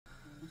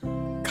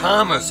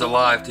Commerce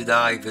Alive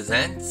Today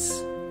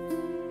presents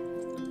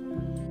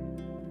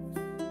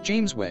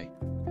Jamesway.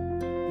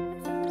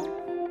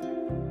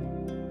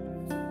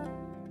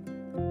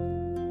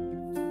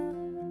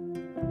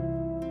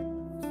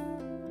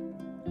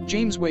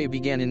 Jamesway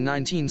began in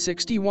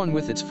 1961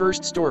 with its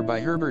first store by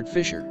Herbert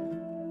Fisher.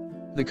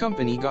 The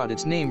company got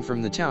its name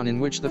from the town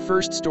in which the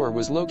first store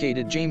was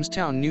located,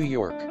 Jamestown, New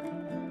York.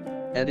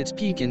 At its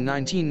peak in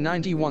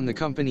 1991, the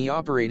company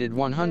operated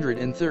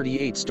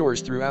 138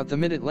 stores throughout the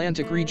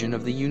Mid-Atlantic region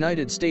of the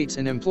United States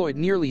and employed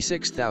nearly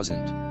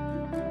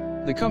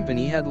 6,000. The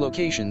company had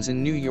locations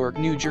in New York,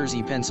 New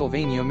Jersey,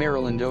 Pennsylvania,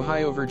 Maryland,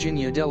 Ohio,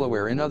 Virginia,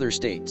 Delaware, and other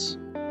states.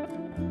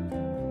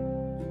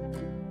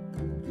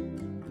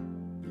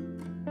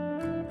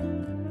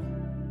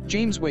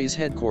 Jamesway's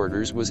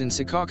headquarters was in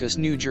Secaucus,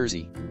 New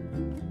Jersey.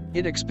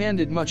 It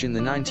expanded much in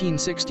the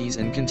 1960s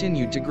and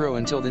continued to grow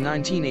until the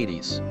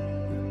 1980s.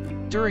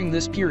 During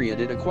this period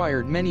it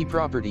acquired many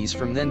properties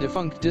from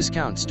then-defunct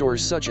discount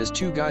stores such as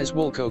Two Guys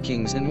Woolco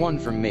Kings and one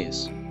from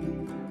Mays.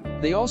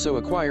 They also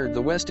acquired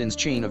the Weston's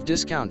chain of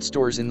discount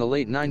stores in the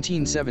late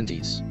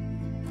 1970s.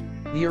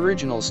 The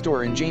original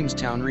store in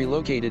Jamestown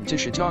relocated to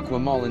Chautauqua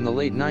Mall in the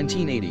late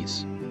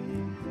 1980s.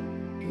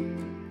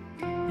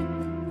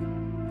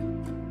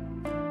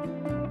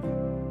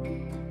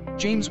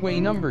 Jamesway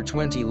No.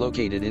 20,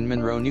 located in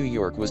Monroe, New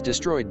York, was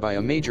destroyed by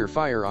a major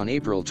fire on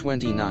April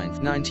 29,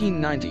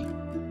 1990.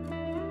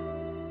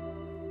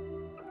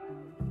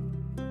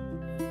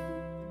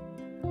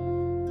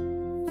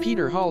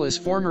 Peter Hollis,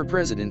 former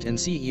president and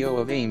CEO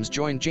of Ames,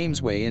 joined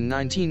Jamesway in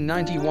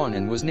 1991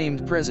 and was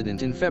named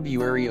president in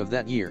February of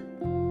that year.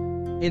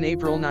 In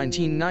April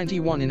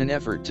 1991, in an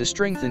effort to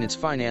strengthen its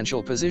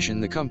financial position,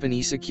 the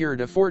company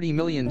secured a $40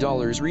 million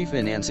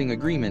refinancing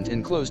agreement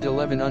and closed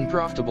 11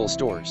 unprofitable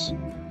stores.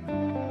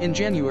 In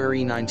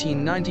January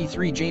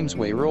 1993,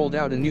 Jamesway rolled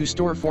out a new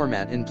store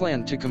format and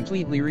planned to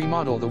completely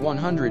remodel the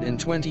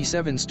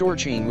 127-store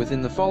chain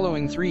within the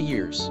following 3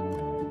 years.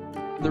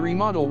 The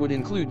remodel would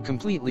include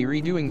completely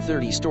redoing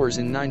 30 stores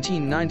in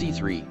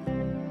 1993.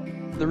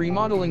 The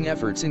remodeling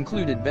efforts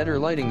included better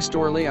lighting,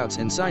 store layouts,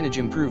 and signage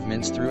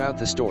improvements throughout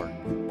the store.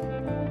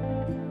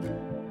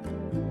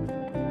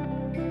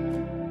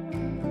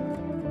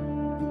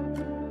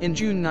 In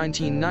June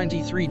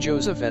 1993,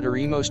 Joseph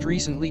Edery, most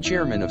recently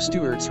chairman of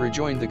Stewart's,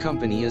 rejoined the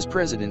company as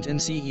president and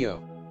CEO.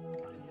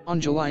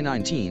 On July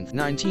 19,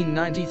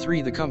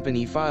 1993, the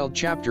company filed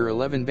Chapter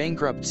 11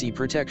 bankruptcy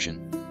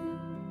protection.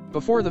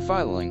 Before the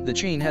filing, the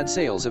chain had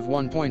sales of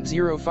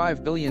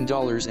 $1.05 billion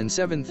and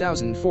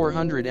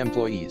 7,400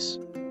 employees.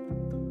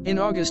 In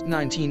August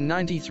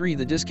 1993,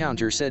 the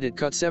discounter said it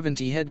cut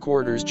 70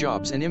 headquarters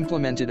jobs and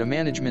implemented a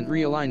management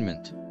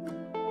realignment.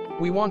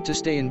 "We want to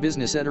stay in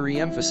business," Edery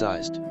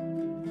emphasized.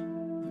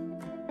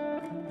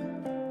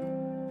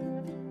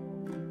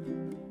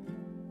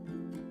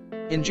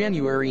 In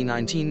January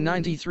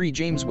 1993,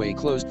 Jamesway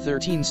closed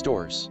 13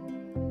 stores.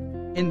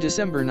 In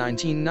December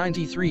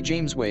 1993,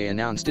 Jamesway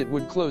announced it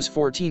would close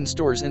 14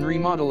 stores and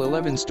remodel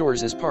 11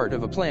 stores as part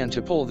of a plan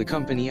to pull the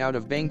company out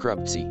of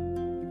bankruptcy.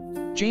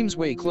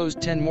 Jamesway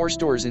closed 10 more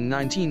stores in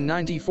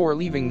 1994,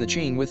 leaving the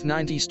chain with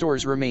 90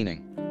 stores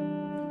remaining.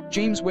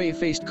 Jamesway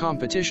faced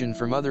competition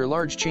from other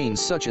large chains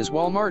such as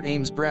Walmart,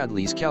 Ames,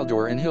 Bradley's,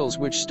 Caldor, and Hills,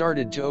 which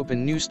started to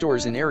open new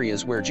stores in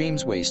areas where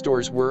Jamesway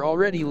stores were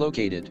already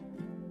located.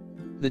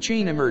 The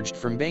chain emerged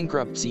from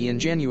bankruptcy in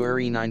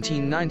January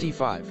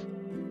 1995.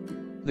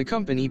 The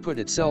company put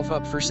itself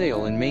up for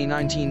sale in May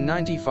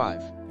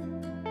 1995.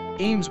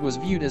 Ames was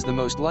viewed as the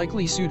most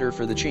likely suitor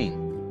for the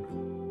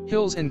chain.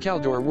 Hills and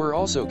Caldor were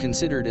also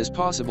considered as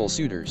possible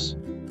suitors.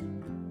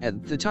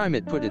 At the time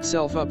it put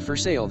itself up for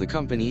sale, the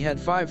company had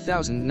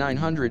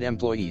 5,900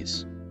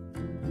 employees.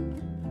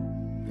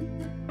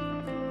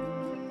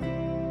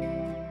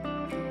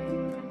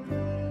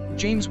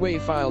 Jamesway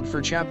filed for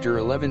Chapter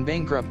 11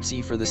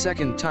 bankruptcy for the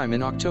second time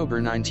in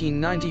October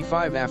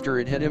 1995 after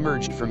it had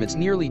emerged from its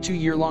nearly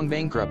 2-year-long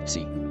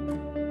bankruptcy.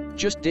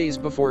 Just days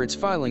before its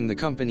filing, the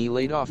company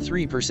laid off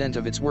 3%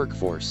 of its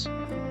workforce.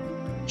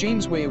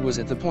 Jamesway was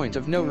at the point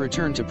of no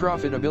return to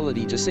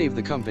profitability to save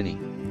the company.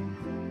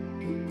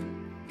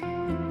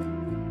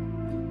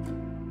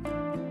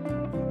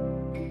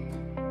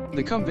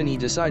 The company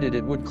decided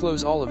it would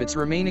close all of its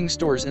remaining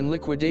stores, and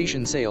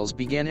liquidation sales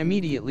began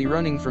immediately,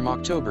 running from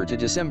October to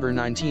December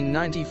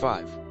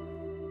 1995.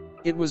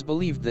 It was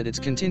believed that its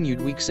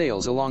continued weak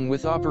sales, along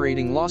with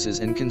operating losses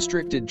and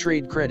constricted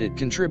trade credit,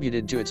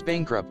 contributed to its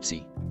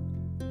bankruptcy.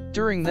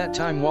 During that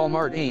time,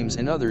 Walmart, Ames,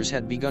 and others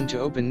had begun to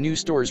open new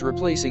stores,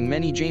 replacing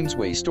many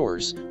Jamesway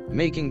stores,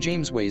 making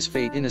Jamesway's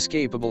fate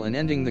inescapable and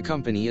ending the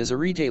company as a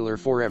retailer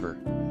forever.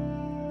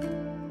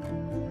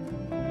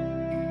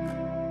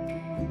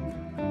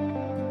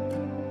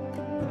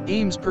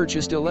 Ames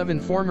purchased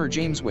 11 former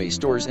Jamesway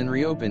stores and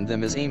reopened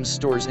them as Ames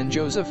stores, and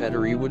Joseph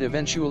Edery would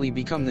eventually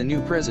become the new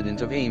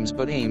president of Ames,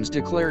 but Ames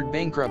declared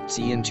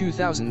bankruptcy in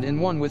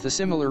 2001 with a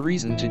similar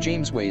reason to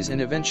Jamesway's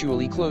and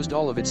eventually closed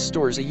all of its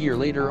stores a year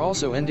later,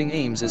 also ending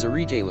Ames as a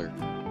retailer.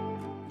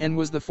 and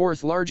was the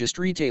 4th largest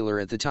retailer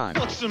at the time.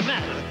 What's the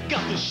matter?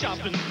 Got the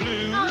shopping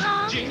blues?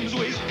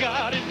 Jamesway's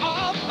got it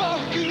all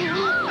for you.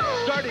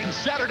 Starting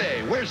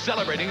Saturday, we're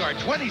celebrating our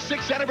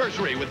 26th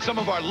anniversary with some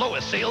of our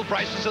lowest sale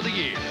prices of the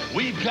year.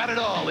 We've got it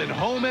all in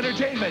home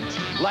entertainment,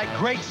 like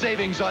great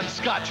savings on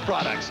Scotch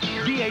products.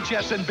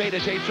 VHS and beta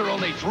tapes are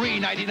only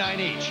 $3.99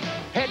 each.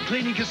 Head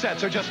cleaning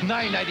cassettes are just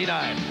 $9.99.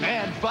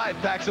 And 5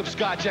 packs of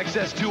Scotch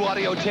XS2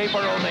 audio tape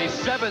are only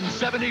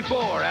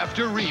 $7.74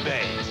 after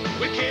rebates.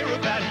 We care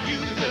about you,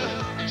 the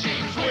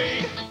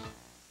Jamesway.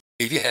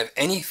 If you have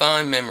any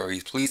fond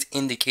memories, please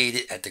indicate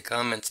it at the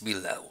comments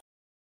below.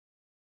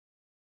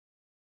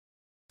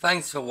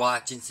 Thanks for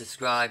watching,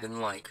 subscribe,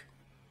 and like.